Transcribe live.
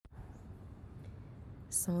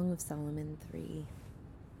Song of Solomon 3.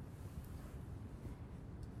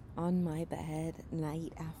 On my bed,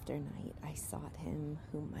 night after night, I sought him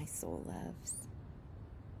whom my soul loves.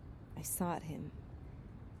 I sought him,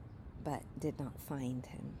 but did not find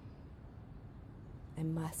him. I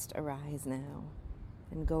must arise now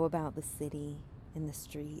and go about the city, in the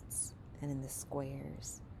streets, and in the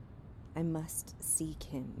squares. I must seek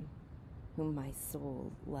him whom my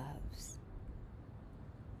soul loves.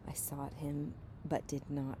 I sought him, but did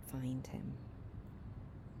not find him.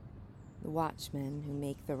 The watchmen who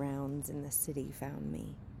make the rounds in the city found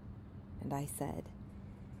me, and I said,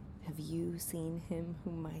 "Have you seen him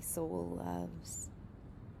whom my soul loves?"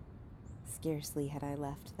 Scarcely had I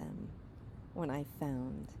left them when I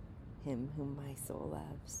found him whom my soul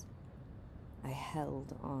loves. I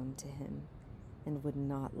held on to him and would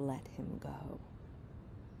not let him go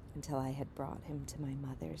until I had brought him to my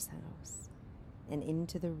mother's house and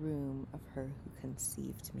into the room of her who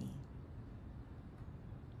conceived me.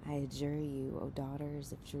 I adjure you, O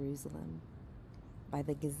daughters of Jerusalem, by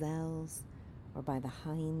the gazelles or by the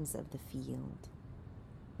hinds of the field,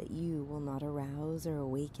 that you will not arouse or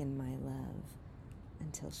awaken my love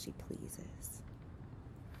until she pleases.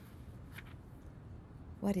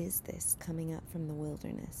 What is this coming up from the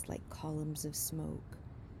wilderness like columns of smoke,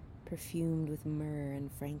 perfumed with myrrh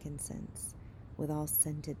and frankincense, with all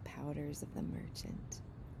scented powders of the merchant?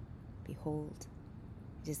 Behold,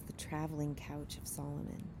 it is the traveling couch of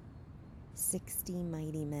Solomon, 60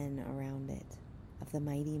 mighty men around it, of the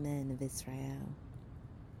mighty men of Israel.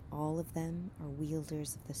 All of them are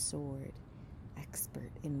wielders of the sword,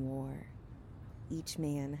 expert in war. Each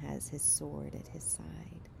man has his sword at his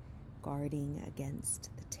side, guarding against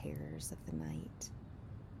the terrors of the night.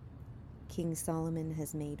 King Solomon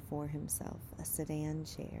has made for himself a sedan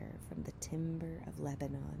chair from the timber of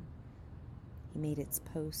Lebanon. He made its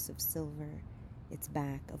posts of silver, its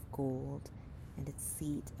back of gold, and its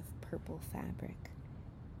seat of purple fabric,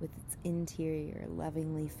 with its interior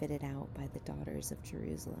lovingly fitted out by the daughters of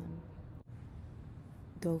Jerusalem.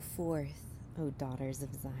 Go forth, O daughters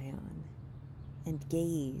of Zion, and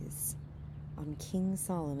gaze on King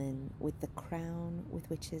Solomon with the crown with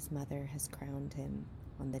which his mother has crowned him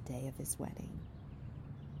on the day of his wedding,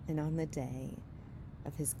 and on the day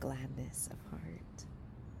of his gladness of heart.